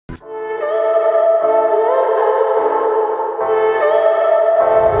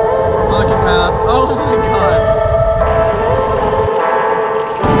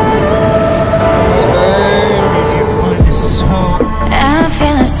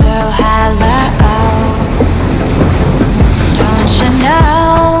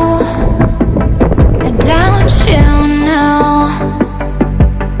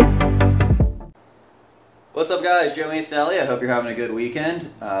Thanks, Ellie. I hope you're having a good weekend.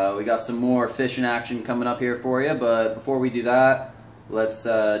 We got some more fishing action coming up here for you, but before we do that, let's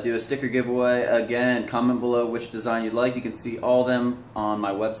do a sticker giveaway. Again, comment below which design you'd like. You can see all of them on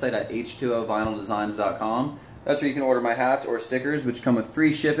my website at h2ovinyldesigns.com. That's where you can order my hats or stickers, which come with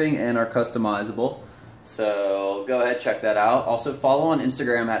free shipping and are customizable. So go ahead, check that out. Also follow on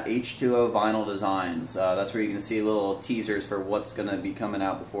Instagram at h2ovinyldesigns. That's where you can see little teasers for what's going to be coming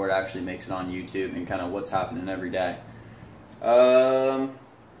out before it actually makes it on YouTube and kind of what's happening every day.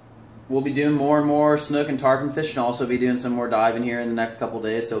 We'll be doing more and more snook and tarpon fishing. Also be doing some more diving here in the next couple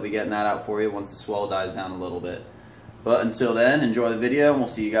days, so we'll be getting that out for you once the swell dies down a little bit. But until then, enjoy the video and we'll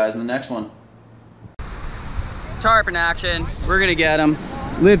see you guys in the next one. Tarpon action. We're going to get them.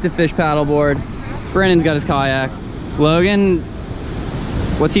 Live to fish paddleboard. Brandon's got his kayak. Logan,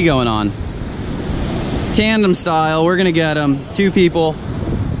 what's he going on? Tandem style. We're gonna get him. 2 people.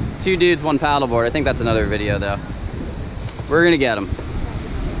 2 dudes, 1 paddleboard. I think that's another video though. We're gonna get him.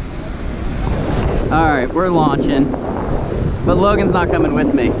 Alright, we're launching. But Logan's not coming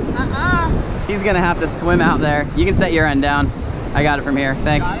with me. He's gonna have to swim out there. You can set your end down. I got it from here.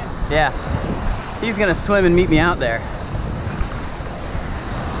 Thanks. Yeah. He's gonna swim and meet me out there.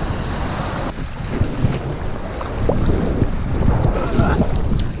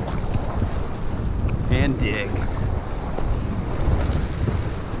 And dig.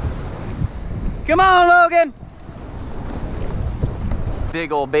 Come on, Logan!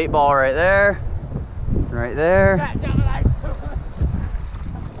 Big old bait ball right there. Right there.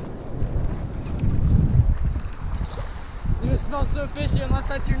 Dude, it smells so fishy unless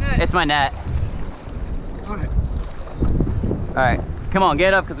that's your net. It's my net. Alright. Alright, come on,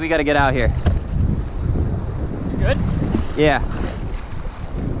 get up because we got to get out here. Good? Yeah.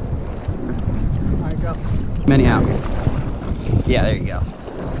 Go. Many out. Yeah, there you go.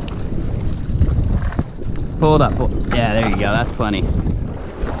 Pull it up. Yeah, there you go. That's plenty.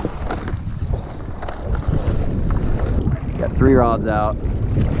 Got 3 rods out.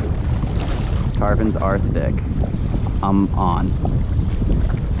 Tarpons are thick. I'm on.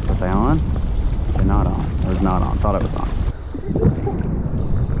 Was I on? Was I not on? I was not on. Thought I was on.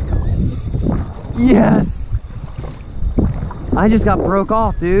 Yes! I just got broke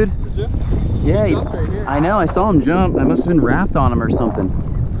off, dude. Did you? Yeah, right, I know, I saw him jump. I must have been wrapped on him or something.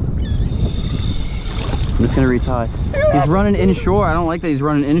 I'm just gonna retie. He's running inshore. I don't like that he's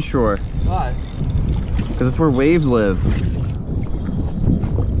running inshore. Why? Because that's where waves live.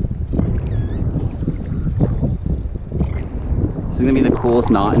 This is gonna be the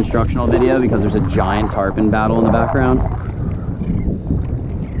coolest not instructional video because there's a giant tarpon battle in the background.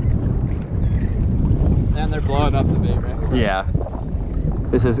 And they're blowing up the bait, right? Yeah.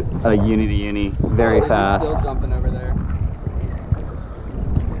 This is a uni to uni, very fast. Still jumping over there.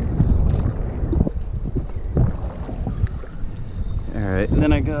 All right, and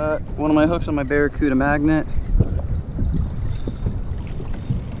then I got one of my hooks on my Barracuda magnet.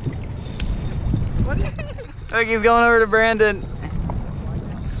 Look, he's going over to Brandon.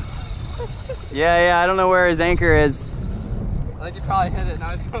 Yeah, I don't know where his anchor is. I think he probably hit it.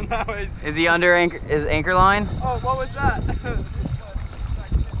 Now he's going that way. Is he under his anchor line? Oh, what was that?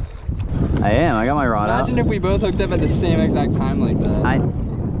 I am. I got my rod out. Imagine if we both hooked up at the same exact time like that.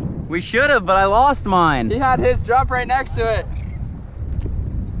 We should have, but I lost mine. He had his drop right next to it.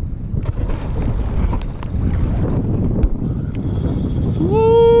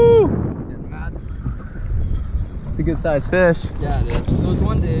 Woo! Getting mad. It's a good sized fish. Yeah, it is. Those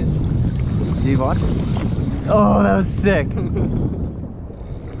 1 days. Did you watch? Oh, that was sick.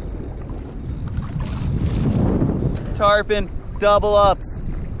 Tarpon, double ups.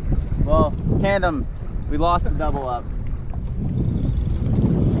 Well, tandem. We lost the double up.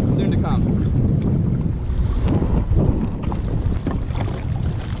 Soon to come.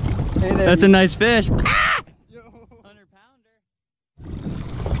 Hey there. That's a nice fish. Ah! 100-pounder.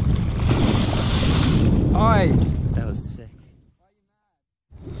 Alright. That was sick.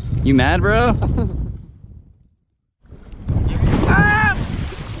 You mad, bro? Ah!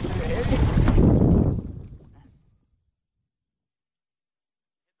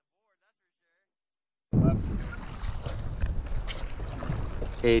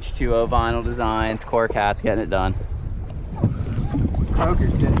 H2O Vinyl Designs, Core Cat's getting it done.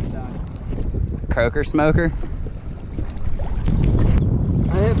 Croaker's getting it done. Croaker smoker?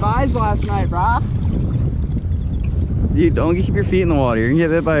 I hit vise last night, brah. Dude, don't keep your feet in the water. You're gonna get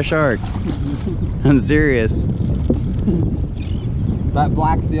bit by a shark. I'm serious. That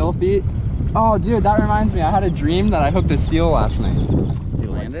black seal feet. Oh, dude, that reminds me. I had a dream that I hooked a seal last night. Did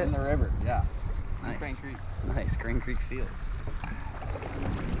you land it? In the river, yeah. Nice. Crane Creek. Nice, Crane Creek seals.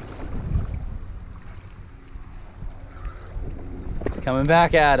 It's coming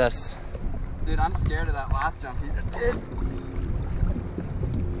back at us. Dude, I'm scared of that last jump he just did.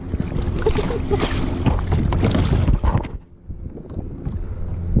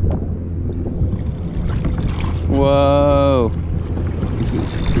 Whoa.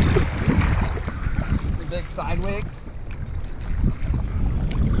 The big side wigs.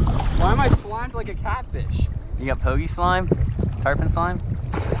 Why am I slimed like a catfish? You got pogey slime? Tarpon slime?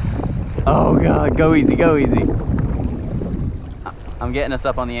 Oh god, go easy, go easy. I'm getting us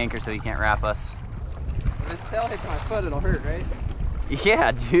up on the anchor so he can't wrap us. If his tail hits my foot, it'll hurt, right?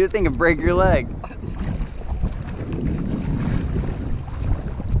 Yeah, dude, that thing can break your leg.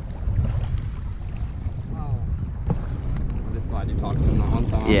 Oh. I'm just glad you talked to him that one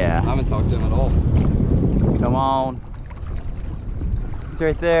time. Yeah. I haven't talked to him at all. Come on. It's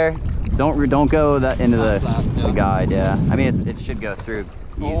right there. Don't go that into the guide, yeah. I mean, it should go through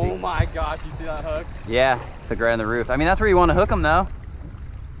easy. Oh my gosh, you see that hook? Yeah, it's like right on the roof. I mean, that's where you want to hook them though.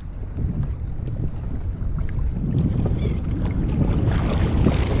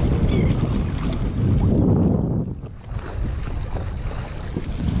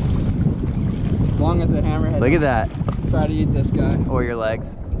 As long as the hammerhead. Look at that. Try to eat this guy. Or your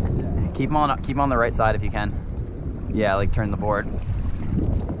legs. Yeah. Keep them on the right side if you can. Yeah, like turn the board.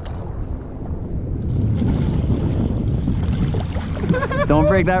 Don't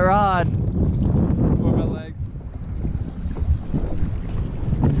break that rod. Or my legs.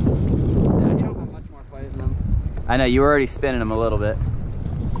 Yeah, he don't have much more fight in them. I know, you were already spinning him a little bit.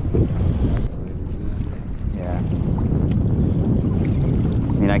 Yeah. I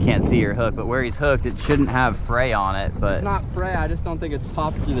mean, I can't see your hook, but where he's hooked, it shouldn't have fray on it, but... It's not fray, I just don't think it's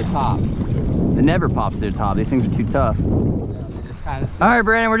popped through the top. It never pops through the top. These things are too tough. Yeah, they just kind of... All right,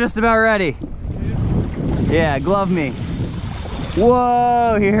 Brandon, we're just about ready. Yeah, glove me.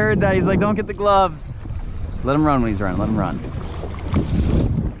 Whoa, he heard that. He's like, don't get the gloves. Let him run when he's running. Let him run.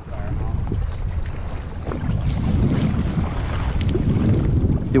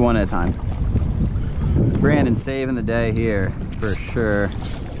 Do one at a time. Brandon saving the day here for sure.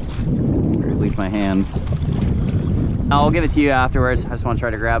 Or at least my hands. I'll give it to you afterwards. I just want to try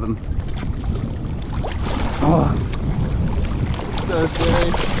to grab him. Oh, So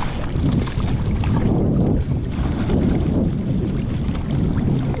scary.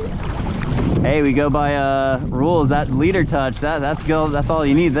 hey, we go by rules. That leader touch, that's all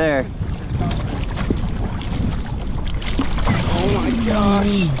you need there. Oh my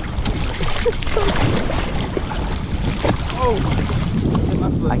gosh.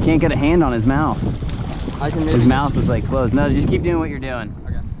 Oh. I can't get a hand on his mouth. I can His mouth was like closed. No, just keep doing what you're doing.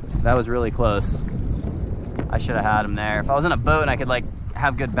 Okay. That was really close. I should have had him there. If I was in a boat and I could like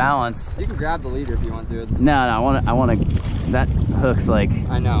have good balance. You can grab the leader if you want to. No, I want to. That hook's like.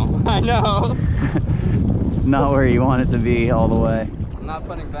 I know. I know. Not where you want it to be all the way. I'm not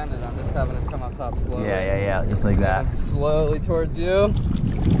putting bend it. I'm just having him come up top slowly. Yeah, just like that. Slowly towards you.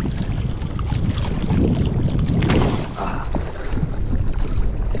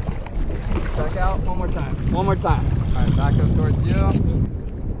 Back out. One more time. One more time. All right, back up towards you.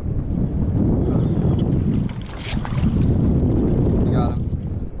 You got him.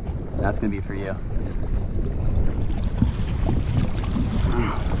 That's gonna be for you.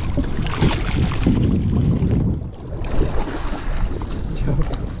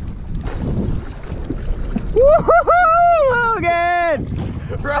 Woohoo, Logan!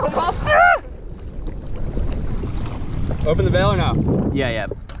 Bro, open the veil or no? Yeah.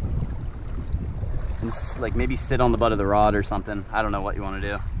 Just, like maybe sit on the butt of the rod or something. I don't know what you want to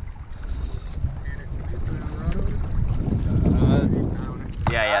do.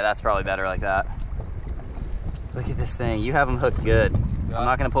 Yeah, that's probably better like that. Look at this thing. You have them hooked good. I'm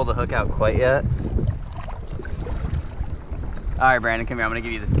not going to pull the hook out quite yet. All right, Brandon, come here. I'm going to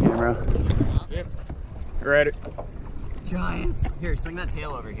give you this camera. Yep. Ready. Giants. Here, swing that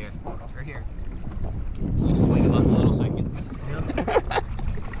tail over here. Or here. Just swing it up a little so I can...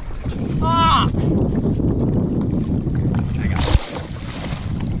 Ah! I got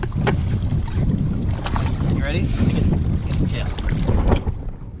it. You ready? Get the tail.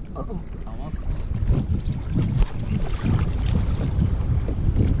 Uh-oh. Almost.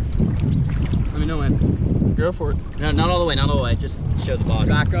 Let me know when. Go for it. No, not all the way, not all the way. Just show the bottom.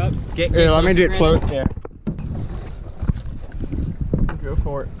 Back up. Get Here, let me do it Brandon. close. Yeah. Go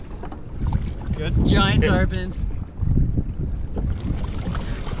for it. Good. Giant tarpons.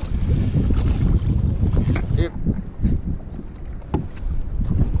 Yep.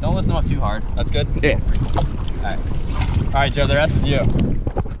 Don't lift them up too hard. That's good? Yeah. Alright. Alright, Joe, the rest is you.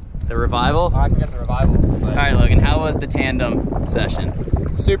 The revival? I can get the revival. All right, Logan, how was the tandem session?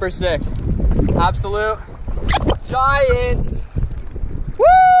 Super sick. Absolute giants.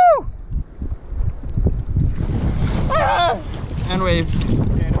 waves.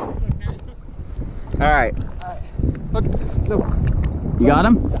 All right. Look, no. You got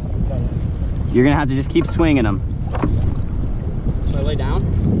him? You're gonna have to just keep swinging him. Should I lay down?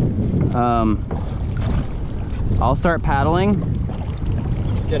 I'll start paddling.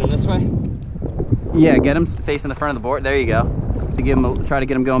 Get him this way? Yeah, get him facing the front of the board. There you go. To give him try to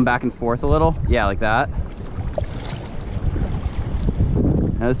get him going back and forth a little. Yeah, like that.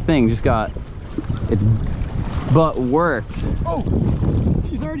 Now this thing just got its butt worked. Oh,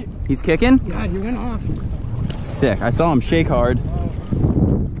 he's kicking? Yeah, he went off. Sick. I saw him shake hard.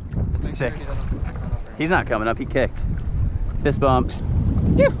 Sick. Sure he He's not coming up. He kicked. Fist bump.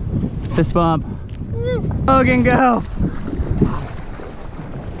 Fist bump. Logan, go.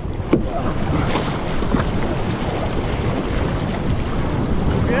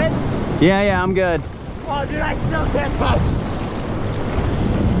 Good? Yeah, I'm good. Oh, dude, I still can't touch.